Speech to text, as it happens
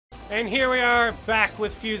And here we are, back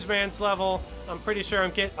with Fuse Man's level. I'm pretty sure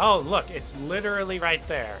I'm getting... Oh, look, it's literally right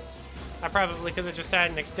there. I probably could have just had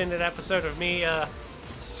an extended episode of me,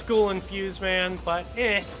 schooling Fuse Man, but,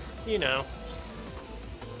 you know.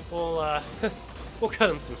 We'll, we'll cut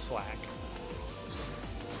him some slack.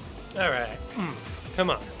 Alright. Come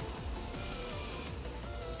on.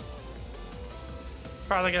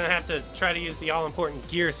 Probably gonna have to try to use the all-important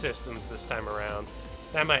gear systems this time around.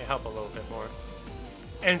 That might help a little bit more.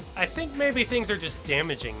 And I think maybe things are just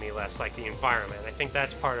damaging me less, like the environment. I think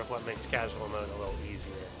that's part of what makes casual mode a little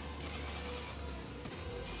easier.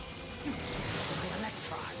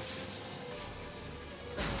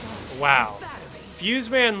 Wow.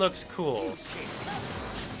 Fuse Man looks cool.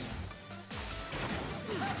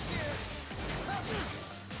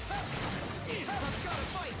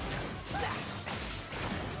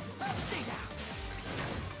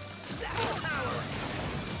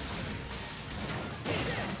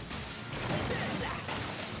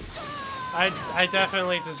 I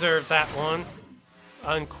definitely deserve that one.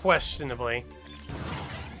 Unquestionably.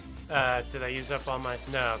 Did I use up all my...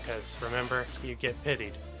 No, because remember, you get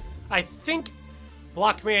pitied. I think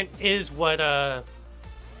Blockman is what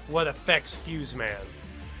affects Fuse Man.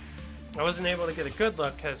 I wasn't able to get a good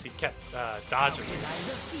look because he kept dodging me,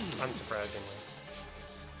 unsurprisingly.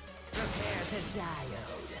 Prepare to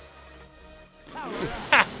diode.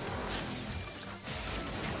 Ha!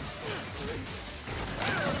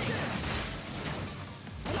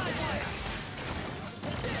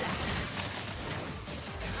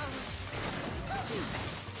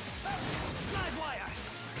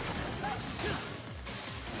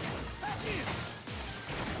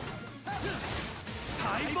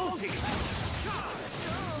 High voltage.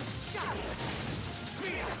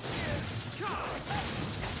 Spear.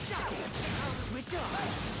 Switch on.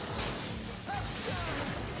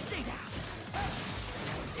 Stay down.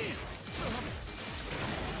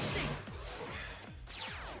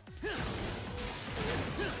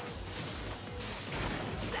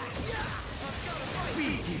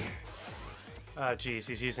 Speed gear. Oh, geez,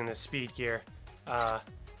 he's using his speed gear. Well,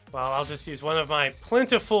 I'll just use one of my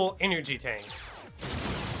plentiful energy tanks.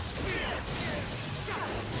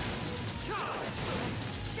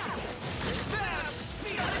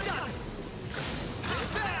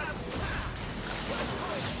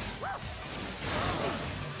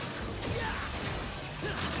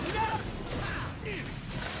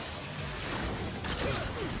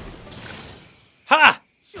 Ha!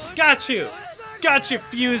 Got you! Got you,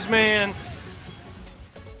 Fuse Man!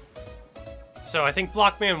 So I think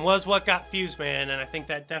Blockman was what got Fuse Man, and I think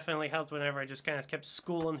that definitely helped whenever I just kind of kept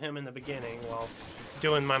schooling him in the beginning while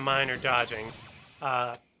doing my minor dodging.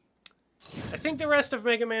 I think the rest of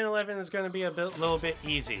Mega Man 11 is going to be a little bit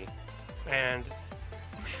easy, and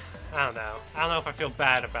I don't know. I don't know if I feel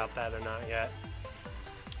bad about that or not yet.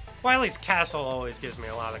 Wily's Castle always gives me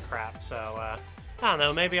a lot of crap, so I don't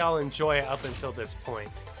know. Maybe I'll enjoy it up until this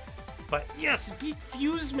point. But yes, beat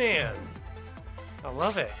Fuse Man! I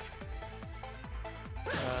love it.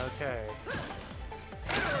 Okay.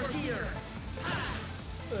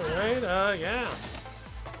 Alright, yeah.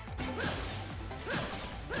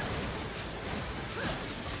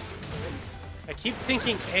 I keep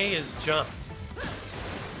thinking A is jump.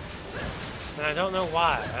 And I don't know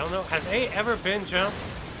why. I don't know. Has A ever been jump?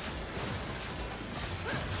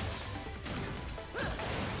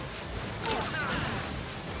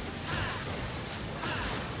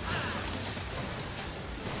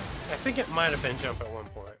 I think it might have been jump at one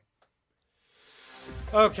point.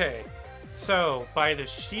 Okay, so by the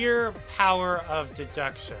sheer power of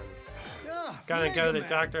deduction, gonna go to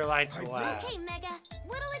Dr. Light's lab. Okay, Mega,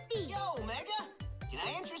 what'll it be? Yo, Mega, can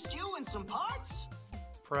I interest you in some parts?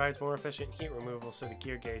 Provides more efficient heat removal so the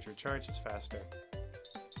gear gauge recharges faster.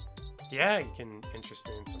 Yeah, you can interest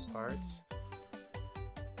me in some parts.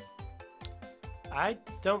 I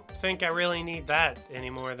don't think I really need that any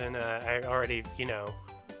more than I already, you know,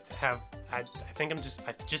 have. I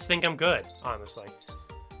just think I'm good, honestly.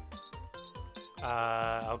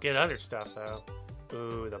 I'll get other stuff though.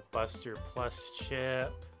 Ooh, the Buster Plus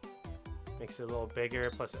chip makes it a little bigger,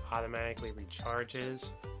 plus it automatically recharges.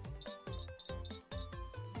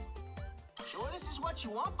 Sure this is what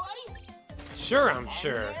you want, buddy? Sure, I'm And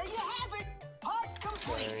sure. there you have it. Part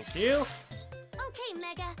complete. Thank you. Okay,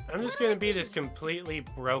 Mega. I'm just gonna be this completely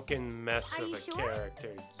broken mess Are of you a sure?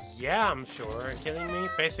 character. Yeah, I'm sure. Are you kidding me?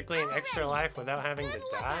 Basically an extra life without having to Good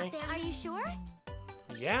luck die? out there. Are you sure?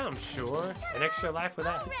 Yeah, I'm sure. An extra life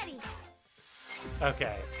without... Already.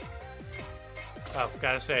 Okay. Oh,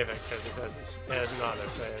 gotta save it, because it doesn't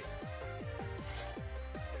auto-save.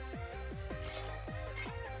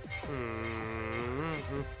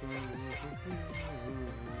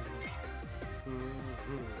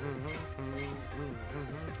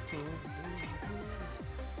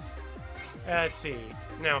 Let's see.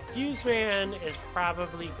 Now, Fuse Man is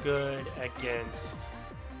probably good against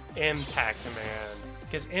Impact Man,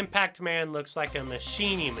 because Impact Man looks like a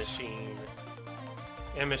machiney machine.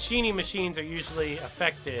 And machiney machines are usually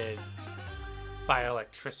affected by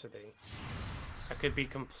electricity. I could be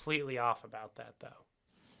completely off about that, though.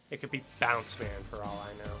 It could be Bounce Man for all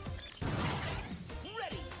I know.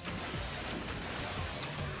 Ready.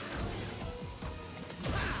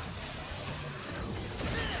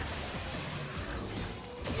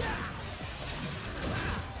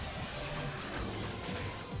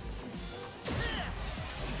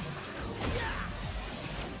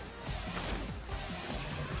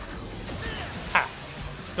 Ha!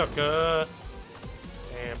 Sucker!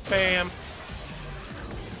 And bam!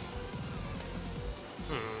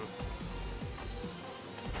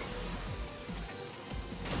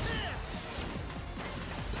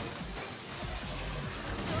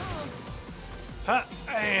 Huh,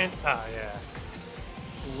 and oh yeah.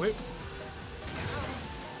 Whip.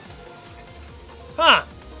 Huh.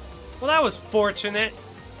 Well, that was fortunate.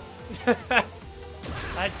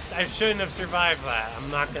 I shouldn't have survived that. I'm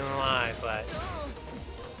not gonna lie, but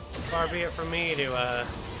far be it from me to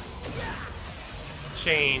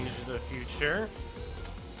change the future.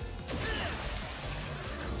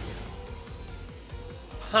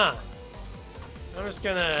 Huh. I'm just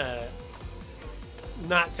gonna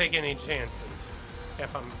not take any chances,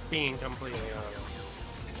 if I'm being completely honest.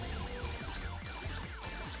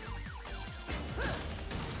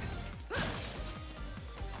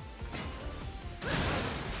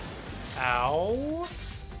 Ow.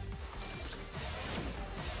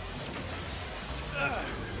 Ugh.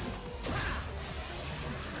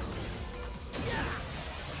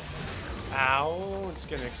 Ow. I'm just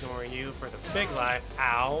gonna ignore you for the big life.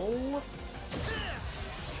 Ow.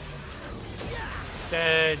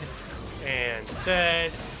 Dead and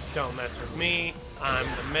dead. Don't mess with me. I'm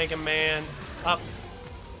the Mega Man. Up,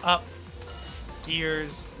 up.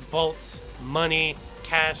 Gears, bolts, money,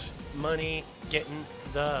 cash, money. Getting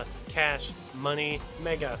the cash, money.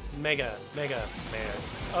 Mega, mega, mega man.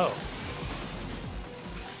 Oh.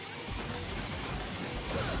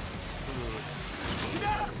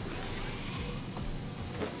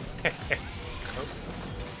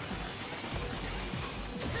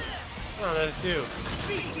 Oh, those do.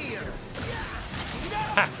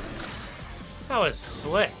 Ha! That was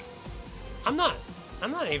slick. I'm not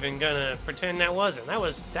even gonna pretend that wasn't. That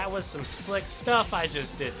was some slick stuff I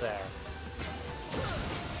just did there.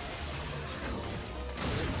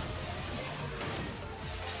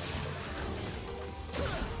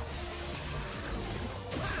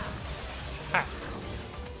 Ha!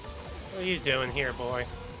 What are you doing here, boy?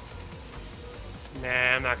 Nah,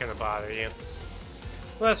 I'm not gonna bother you.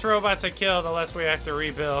 The less robots I kill, the less we have to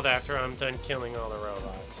rebuild after I'm done killing all the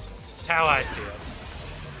robots. It's how I see it.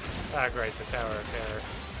 Ah, great, the tower repair.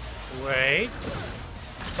 Wait.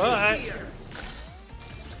 But...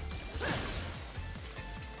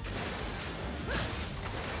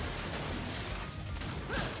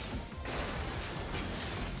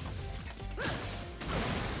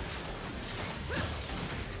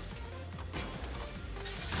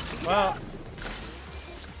 well...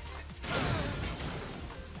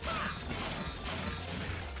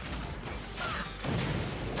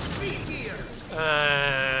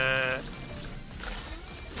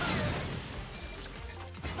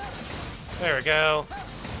 there we go.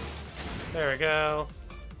 There we go.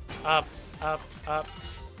 Up, up, up.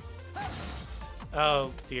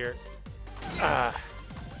 Oh, dear.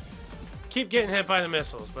 Keep getting hit by the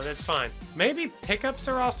missiles, but it's fine. Maybe pickups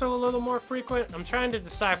are also a little more frequent. I'm trying to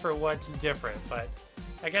decipher what's different, but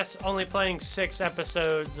I guess only playing 6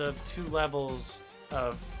 episodes of 2 levels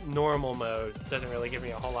of normal mode doesn't really give me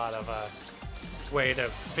a whole lot of way to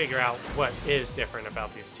figure out what is different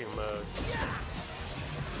about these 2 modes.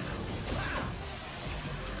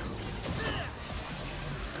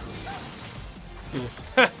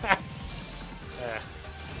 That's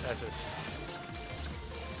just...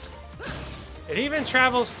 It even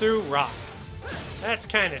travels through rock. That's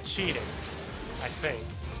kind of cheating, I think.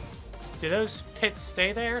 Do those pits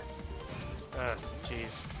stay there?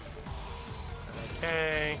 Jeez.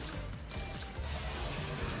 Okay.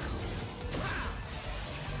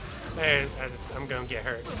 Hey, I'm gonna get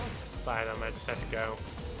hurt by them. I just have to go.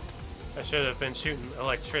 I should have been shooting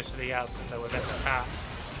electricity out since I was at the top.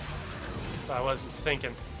 But I wasn't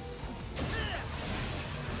thinking.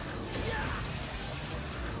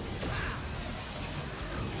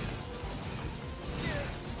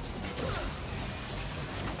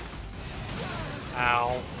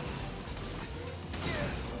 Ow.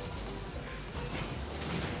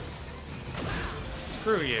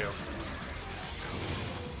 Screw you.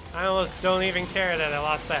 I almost don't even care that I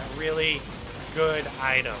lost that really good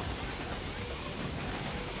item.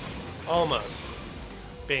 Almost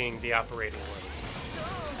being the operating one.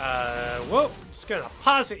 Whoa, just gonna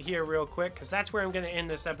pause it here real quick because that's where I'm gonna end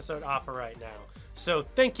this episode off right now. So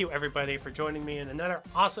thank you everybody for joining me in another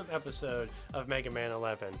awesome episode of Mega Man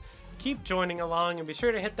 11. Keep joining along and be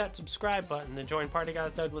sure to hit that subscribe button to join Party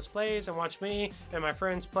Guys Douglas Plays and watch me and my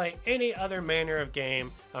friends play any other manner of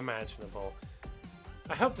game imaginable.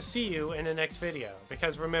 I hope to see you in the next video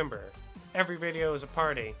because remember, every video is a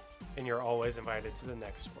party and you're always invited to the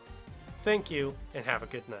next one. Thank you and have a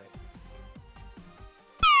good night.